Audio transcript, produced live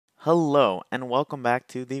Hello, and welcome back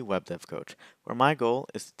to the Web Dev Coach, where my goal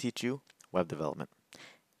is to teach you web development.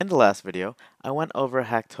 In the last video, I went over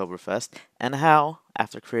Hacktoberfest and how,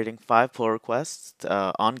 after creating 5 pull requests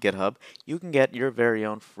on GitHub, you can get your very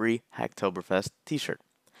own free Hacktoberfest t-shirt.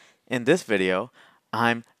 In this video,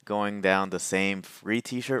 I'm going down the same free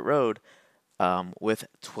t-shirt road with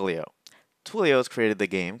Twilio. Twilio has created the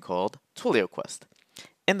game called TwilioQuest.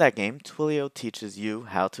 In that game, Twilio teaches you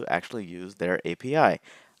how to actually use their API.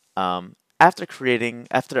 After finishing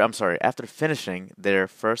their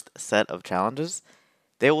first set of challenges,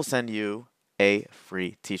 they will send you a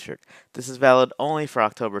free t-shirt. This is valid only for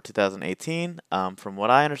October 2018, from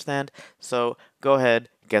what I understand. So go ahead,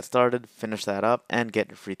 get started, finish that up, and get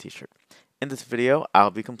your free t-shirt. In this video,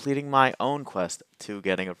 I'll be completing my own quest to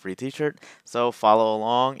getting a free t-shirt, so follow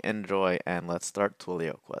along, enjoy, and let's start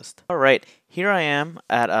TwilioQuest. Alright, here I am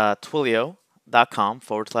at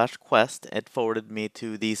twilio.com/quest. It forwarded me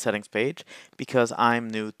to the settings page because I'm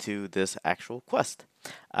new to this actual quest.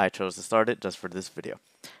 I chose to start it just for this video.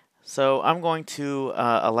 So I'm going to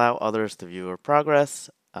allow others to view our progress.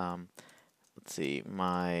 Let's see,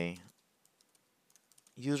 my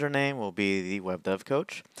username will be the Web Dev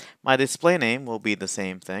Coach. My display name will be the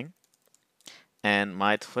same thing. And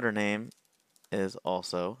my Twitter name is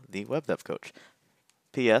also the Web Dev Coach.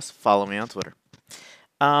 P.S. Follow me on Twitter.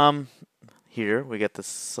 Here we get to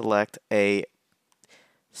select a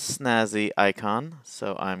snazzy icon.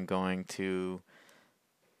 So I'm going to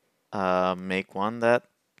make one that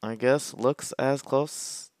I guess looks as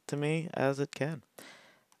close to me as it can.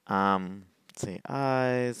 Let's see,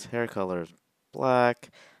 eyes, hair color is black.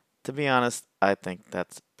 To be honest, I think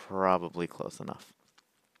that's probably close enough.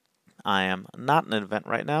 I am not in an event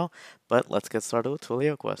right now, but let's get started with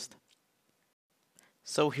TwilioQuest.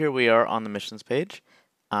 So here we are on the missions page.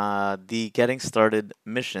 The getting started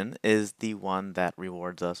mission is the one that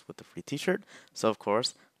rewards us with the free t-shirt. So of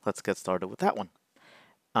course, let's get started with that one.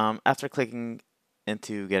 After clicking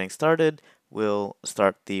into getting started, we'll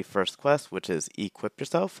start the first quest, which is equip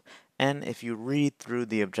yourself. And if you read through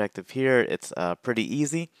the objective here, it's pretty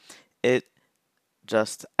easy. It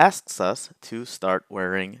just asks us to start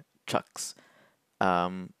wearing chucks.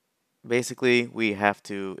 Basically, we have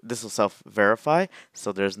to, this will self-verify,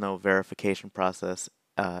 so there's no verification process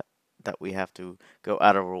that we have to go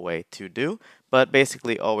out of our way to do. But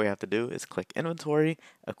basically, all we have to do is click inventory,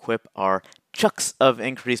 equip our chucks of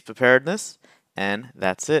increased preparedness, and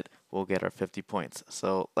that's it. We'll get our 50 points.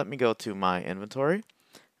 So let me go to my inventory,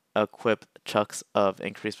 equip chucks of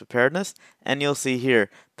increased preparedness, and you'll see here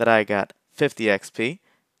that I got 50 XP.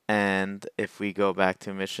 And if we go back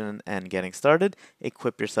to mission and getting started,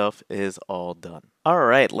 equip yourself is all done.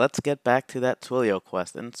 Alright, let's get back to that Twilio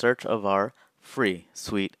quest in search of our free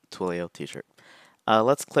sweet Twilio t-shirt.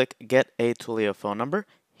 Let's click get a Twilio phone number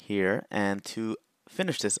here, and to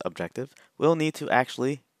finish this objective, we'll need to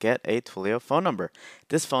actually get a Twilio phone number.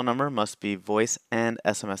 This phone number must be voice and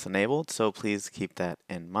SMS enabled, so please keep that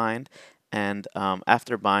in mind. And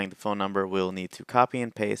after buying the phone number, we'll need to copy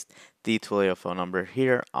and paste the Twilio phone number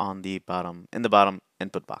here on the bottom, in the bottom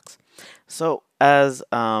input box. So as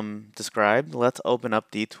described, let's open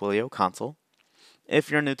up the Twilio console. If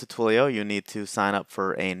you're new to Twilio, you need to sign up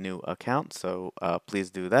for a new account, so please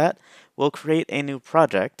do that. We'll create a new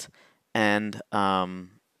project, and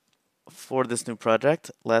for this new project,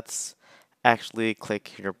 let's actually click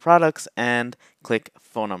here products and click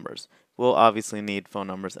phone numbers. We'll obviously need phone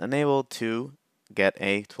numbers enabled to get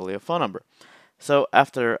a Twilio phone number. So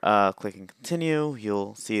after clicking continue,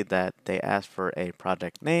 you'll see that they ask for a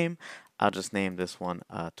project name. I'll just name this one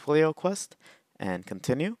TwilioQuest and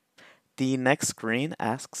continue. The next screen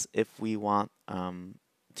asks if we want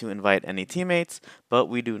to invite any teammates, but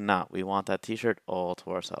we do not. We want that t-shirt all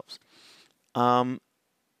to ourselves. In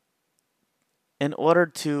order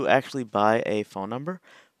to actually buy a phone number,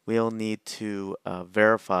 we'll need to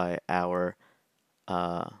verify our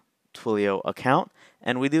Twilio account,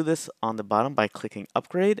 and we do this on the bottom by clicking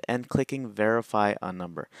upgrade and clicking verify a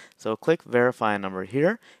number. So click verify a number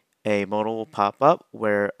here. A modal will pop up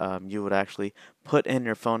where you would actually put in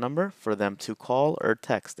your phone number for them to call or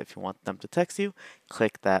text. If you want them to text you,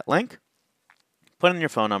 click that link, put in your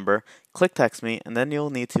phone number, click text me, and then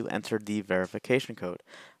you'll need to enter the verification code.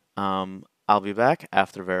 I'll be back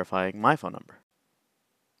after verifying my phone number.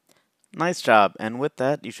 Nice job, and with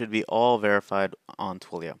that, you should be all verified on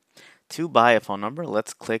Twilio. To buy a phone number,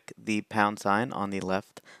 let's click the pound sign on the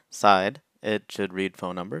left side. It should read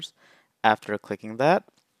phone numbers. After clicking that,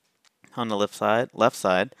 on the left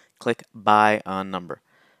side, click buy a number.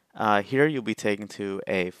 Here you'll be taken to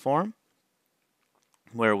a form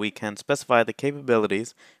where we can specify the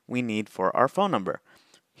capabilities we need for our phone number.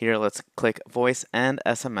 Here, let's click voice and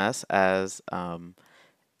SMS as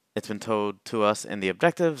it's been told to us in the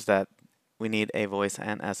objectives that we need a voice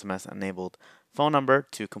and SMS enabled phone number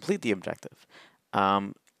to complete the objective.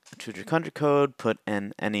 Choose your country code, put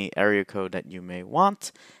in any area code that you may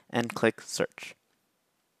want, and click search.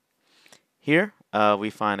 Here, we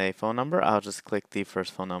find a phone number. I'll just click the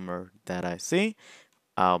first phone number that I see.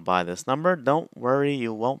 I'll buy this number. Don't worry,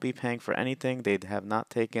 you won't be paying for anything. They have not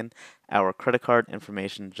taken our credit card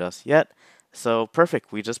information just yet. So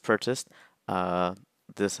perfect, we just purchased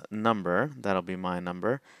this number. That'll be my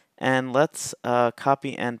number. And let's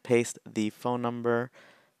copy and paste the phone number.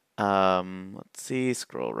 Let's see,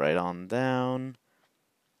 scroll right on down.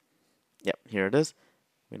 Yep, here it is.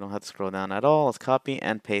 We don't have to scroll down at all. Let's copy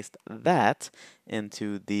and paste that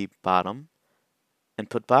into the bottom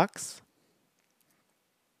input box.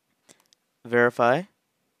 Verify.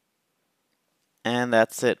 And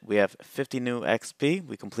that's it. We have 50 new XP.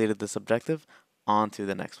 We completed this objective. On to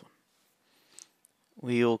the next one.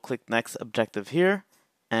 We will click next objective here.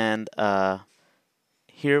 And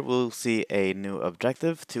here we'll see a new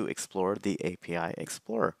objective to explore the API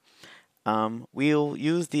Explorer. We'll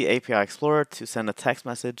use the API Explorer to send a text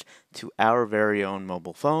message to our very own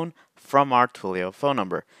mobile phone from our Twilio phone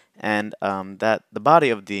number. And that the body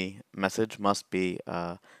of the message must be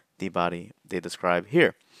the body they describe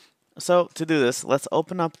here. So to do this, let's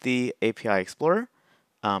open up the API Explorer.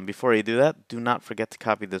 Before you do that, do not forget to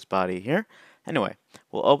copy this body here. Anyway,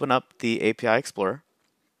 we'll open up the API Explorer.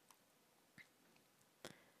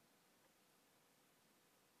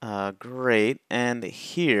 Great, and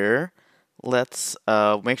here let's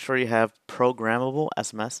make sure you have programmable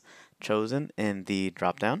SMS chosen in the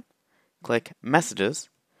dropdown. Click Messages,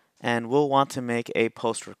 and we'll want to make a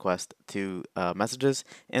post request to Messages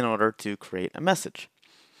in order to create a message.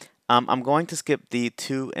 I'm going to skip the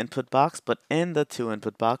to input box, but in the to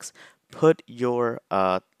input box, put your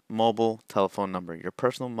mobile telephone number, your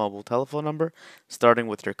personal mobile telephone number, starting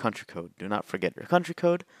with your country code. Do not forget your country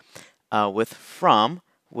code. With from,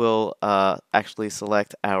 we'll actually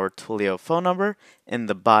select our Twilio phone number. In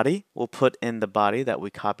the body, we'll put in the body that we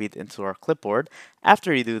copied into our clipboard.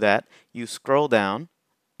 After you do that, you scroll down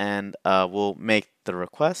and we'll make the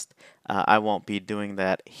request. I won't be doing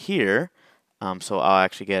that here, so I'll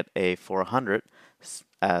actually get a 400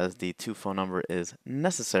 as the to phone number is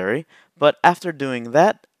necessary. But after doing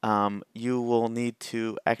that, you will need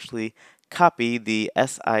to actually copy the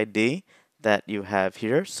SID that you have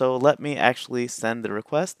here. So let me actually send the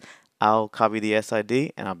request. I'll copy the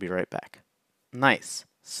SID and I'll be right back. Nice.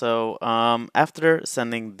 So after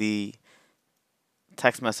sending the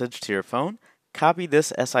text message to your phone, copy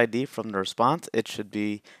this SID from the response. It should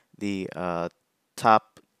be the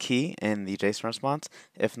top key in the JSON response.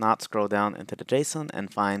 If not, scroll down into the JSON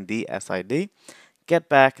and find the SID. Get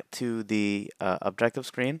back to the objective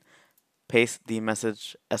screen, paste the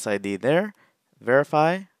message SID there,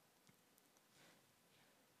 verify,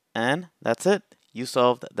 and that's it. You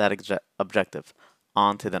solved that objective.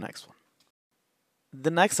 On to the next one.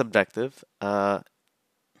 The next objective,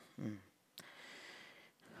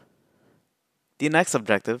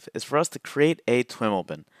 is for us to create a TWIML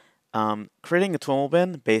bin. Creating a TWIML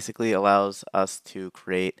bin basically allows us to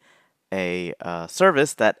create a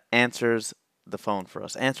service that answers the phone for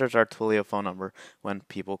us, answers our Twilio phone number when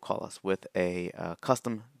people call us with a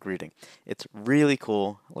custom greeting. It's really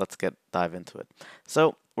cool. Let's dive into it.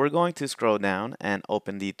 So we're going to scroll down and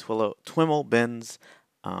open the TWIML bins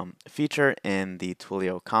feature in the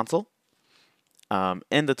Twilio console.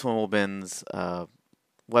 In the TWIML bins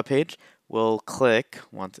webpage, we'll click,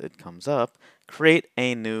 once it comes up, create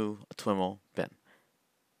a new TWIML bin.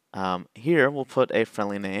 Here we'll put a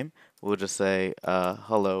friendly name. We'll just say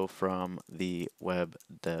hello from the web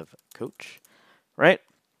dev coach, right?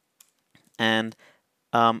 And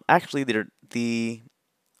actually the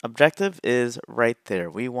objective is right there.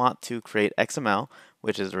 We want to create XML,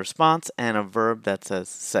 which is a response, and a verb that says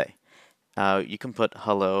say. You can put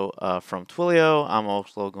hello from Twilio. I'm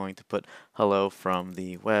also going to put hello from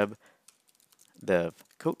the web dev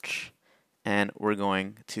coach, and we're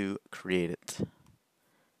going to create it.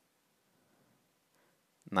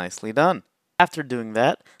 Nicely done. After doing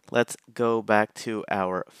that, let's go back to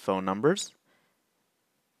our phone numbers.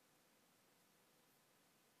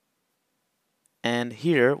 And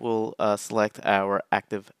here we'll select our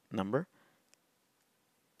active number.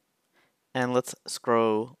 And let's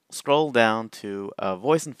scroll down to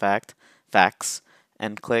voice and facts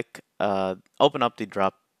and click open up the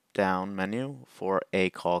drop down menu for a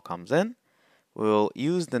call comes in. We'll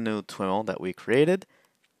use the new TWIML that we created,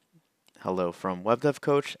 hello from web dev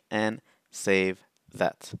coach, and save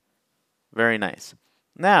that. Very nice.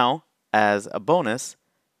 Now, as a bonus,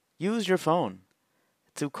 use your phone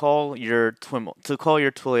to call your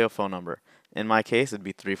Twilio phone number. In my case, it'd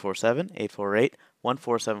be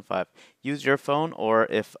 347-848-1475. Use your phone, or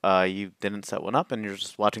if you didn't set one up and you're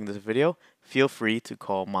just watching this video, feel free to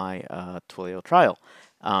call my Twilio trial.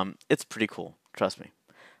 It's pretty cool, trust me.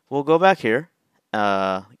 We'll go back here,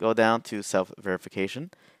 go down to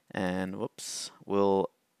self-verification, and whoops, we'll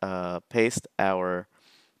paste our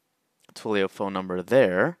Twilio phone number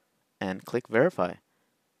there and click verify.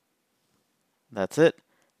 That's it.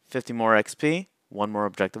 50 more XP, one more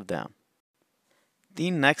objective down.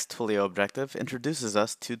 The next Twilio objective introduces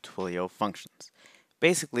us to Twilio functions.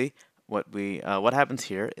 Basically, what happens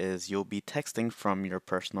here is you'll be texting from your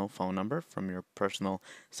personal phone number, from your personal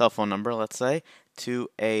cell phone number, let's say, to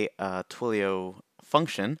a Twilio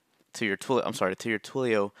function, to your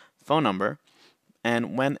Twilio phone number.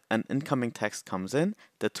 And when an incoming text comes in,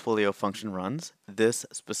 the Twilio function runs. This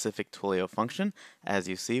specific Twilio function, as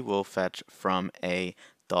you see, will fetch from a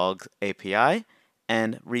dog API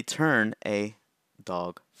and return a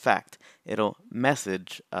dog fact. It'll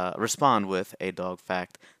respond with a dog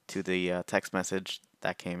fact to the text message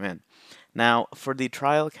that came in. Now, for the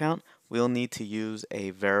trial account, we'll need to use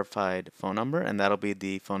a verified phone number, and that'll be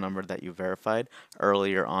the phone number that you verified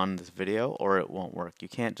earlier on this video, or it won't work. You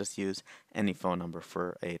can't just use any phone number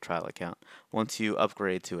for a trial account. Once you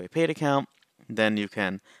upgrade to a paid account, then you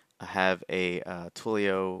can have a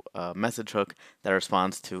Twilio message hook that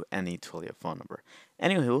responds to any Twilio phone number.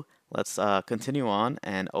 Anywho, let's continue on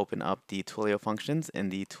and open up the Twilio functions in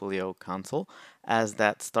the Twilio console. As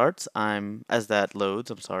that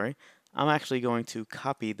loads, I'm actually going to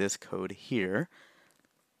copy this code here.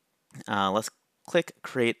 Let's click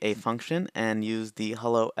create a function and use the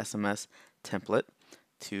hello SMS template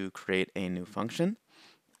to create a new function.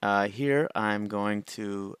 Here I'm going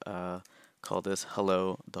to call this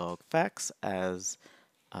hello dog facts as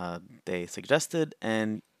they suggested,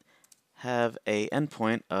 and have a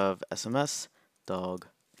endpoint of SMS dog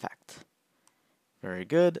fact. Very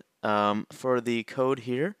good. For the code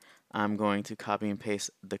here, I'm going to copy and paste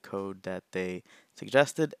the code that they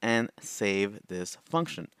suggested and save this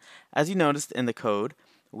function. As you noticed in the code,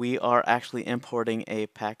 we are actually importing a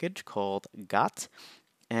package called got,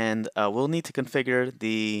 and we'll need to configure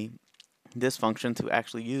this function to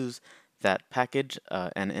actually use that package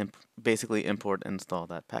and basically import and install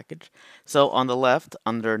that package. So on the left,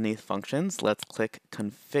 underneath functions, let's click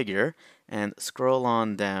configure and scroll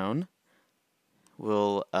on down.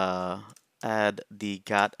 We'll add the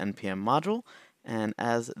got npm module, and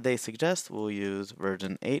as they suggest, we'll use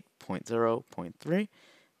version 8.0.3.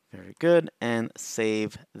 Very good, and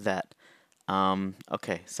save that.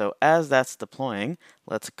 Okay, so as that's deploying,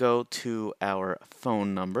 let's go to our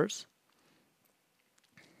phone numbers.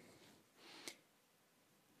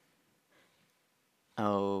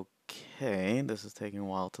 Okay, this is taking a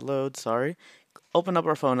while to load, sorry. Open up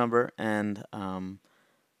our phone number and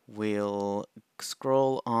we'll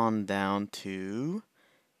scroll on down to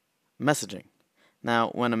messaging. Now,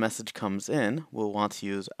 when a message comes in, we'll want to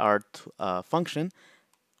use our function,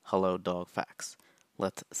 hello dog facts.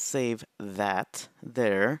 Let's save that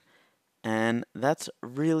there, and that's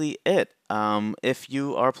really it. If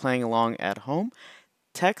you are playing along at home,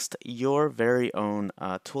 text your very own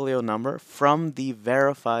Twilio number from the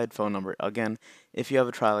verified phone number. Again, if you have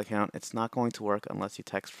a trial account, it's not going to work unless you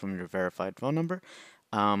text from your verified phone number.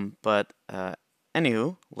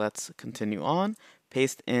 Anywho, let's continue on.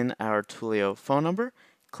 Paste in our Twilio phone number,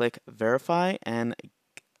 click verify, and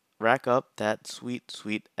rack up that sweet,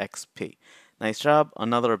 sweet XP. Nice job.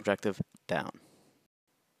 Another objective down.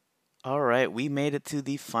 Alright, we made it to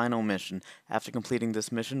the final mission. After completing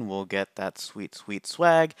this mission, we'll get that sweet, sweet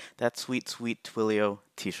swag, that sweet, sweet Twilio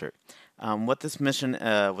t-shirt. What this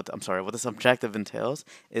objective entails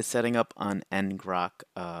is setting up an ngrok,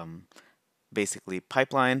 basically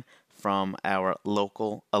pipeline from a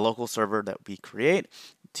local server that we create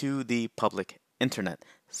to the public internet.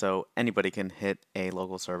 So anybody can hit a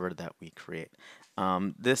local server that we create.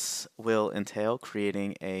 This will entail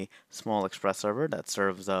creating a small express server that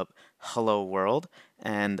serves up hello world,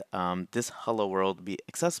 and this hello world will be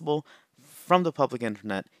accessible from the public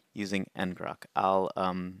internet using ngrok. I'll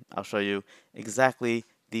show you exactly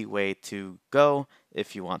the way to go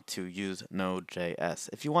if you want to use Node.js.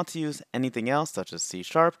 If you want to use anything else such as C#,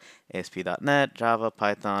 ASP.NET, Java,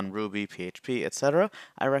 Python, Ruby, PHP, etc.,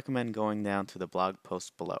 I recommend going down to the blog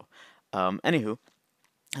post below. Anywho,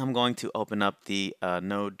 I'm going to open up the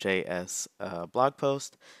Node.js blog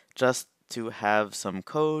post just to have some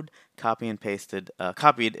code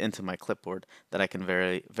copied into my clipboard that I can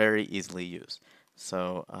very, very easily use.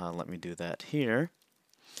 So let me do that here.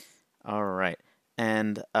 All right.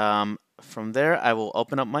 And from there, I will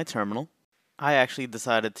open up my terminal. I actually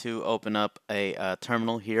decided to open up a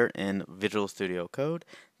terminal here in Visual Studio Code.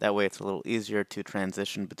 That way it's a little easier to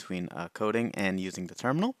transition between coding and using the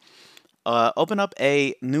terminal. Open up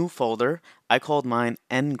a new folder. I called mine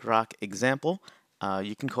ngrok example.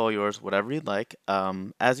 You can call yours whatever you'd like.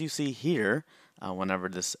 As you see here, whenever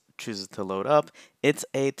this chooses to load up, it's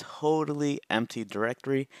a totally empty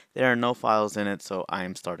directory. There are no files in it, so I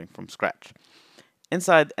am starting from scratch.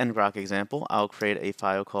 Inside ngrok example, I'll create a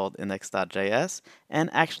file called index.js and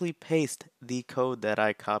actually paste the code that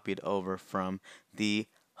I copied over from the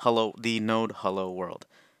node hello world.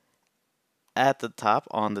 At the top,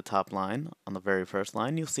 on the top line, on the very first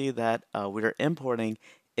line, you'll see that we're importing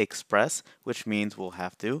Express, which means we'll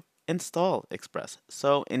have to install Express.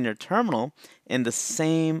 So in your terminal, in the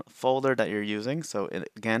same folder that you're using, so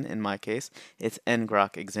again, in my case, it's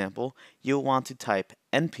ngrok example, you'll want to type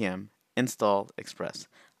npm install Express.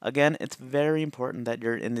 Again, it's very important that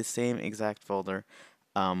you're in the same exact folder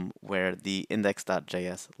where the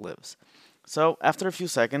index.js lives. So after a few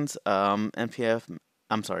seconds,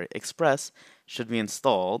 Express should be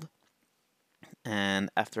installed, and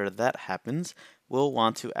after that happens, we'll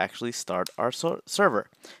want to actually start our server.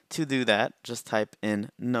 To do that, just type in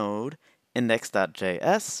node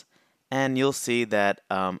index.js, and you'll see that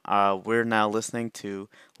we're now listening to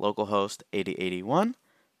localhost 8081,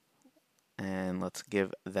 and let's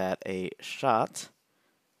give that a shot.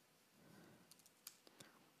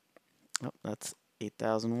 Oh, that's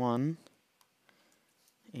 8001,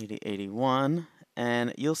 8081,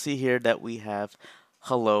 and you'll see here that we have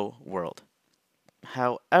hello world.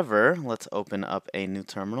 However, let's open up a new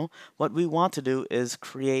terminal. What we want to do is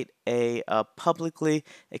create a publicly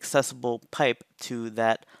accessible pipe to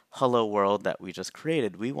that hello world that we just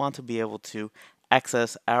created. We want to be able to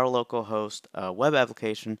access our localhost web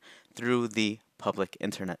application through the public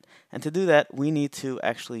internet. And to do that, we need to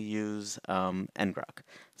actually use ngrok.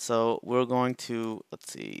 So we're going to,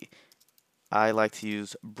 let's see, I like to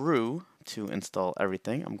use Brew to install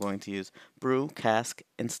everything. I'm going to use Brew cask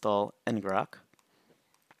install ngrok.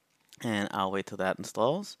 And I'll wait till that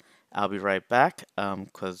installs. I'll be right back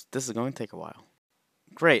because this is going to take a while.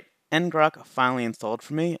 Great. ngrok finally installed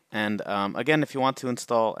for me. And again, if you want to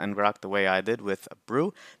install ngrok the way I did with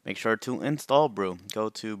Brew, make sure to install Brew. Go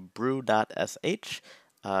to brew.sh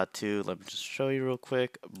let me just show you real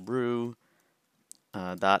quick, brew.sh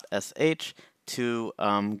to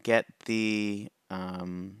get the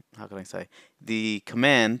how can I say, the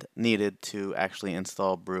command needed to actually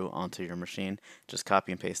install Brew onto your machine. Just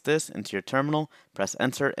copy and paste this into your terminal, press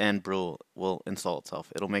enter, and Brew will install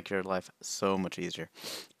itself. It'll make your life so much easier.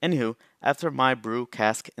 Anywho, after my Brew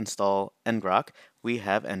cask install ngrok, we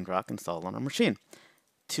have ngrok installed on our machine.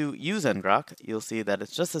 To use ngrok, you'll see that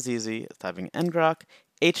it's just as easy as typing ngrok,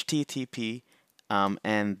 http,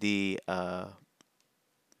 and the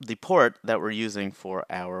port that we're using for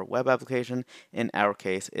our web application. In our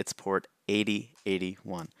case, it's port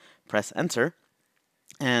 8081. Press enter,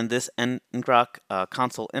 and this ngrok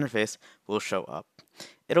console interface will show up.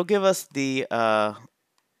 It'll give us the public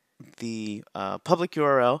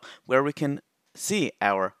URL where we can see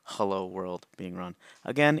our hello world being run.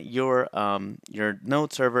 Again, your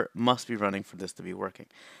node server must be running for this to be working.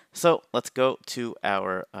 So let's go to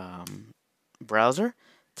our browser,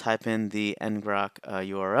 type in the ngrok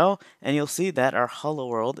URL, and you'll see that our hello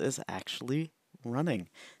world is actually running.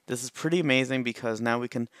 This is pretty amazing because now we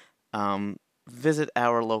can visit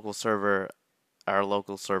our local server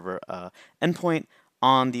endpoint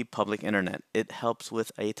on the public internet. It helps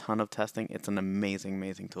with a ton of testing. It's an amazing,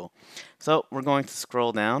 amazing tool. So we're going to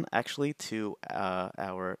scroll down actually to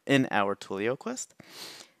our TwilioQuest,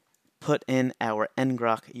 put in our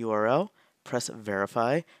ngrok URL, press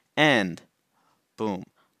verify, and boom,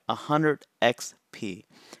 100 XP.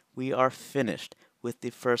 We are finished with the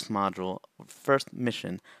first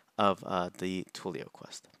mission of the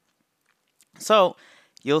TwilioQuest. So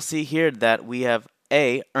you'll see here that we have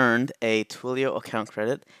A, earned a Twilio account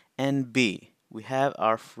credit, and B, we have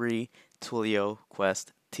our free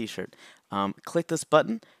TwilioQuest t-shirt. Click this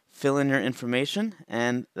button, fill in your information,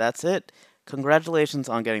 and that's it. Congratulations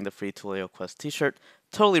on getting the free TwilioQuest t-shirt.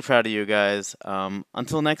 Totally proud of you guys.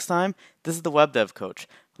 Until next time, this is the Web Dev Coach.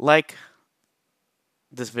 Like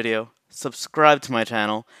this video, subscribe to my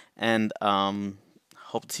channel, and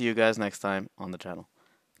hope to see you guys next time on the channel.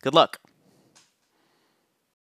 Good luck!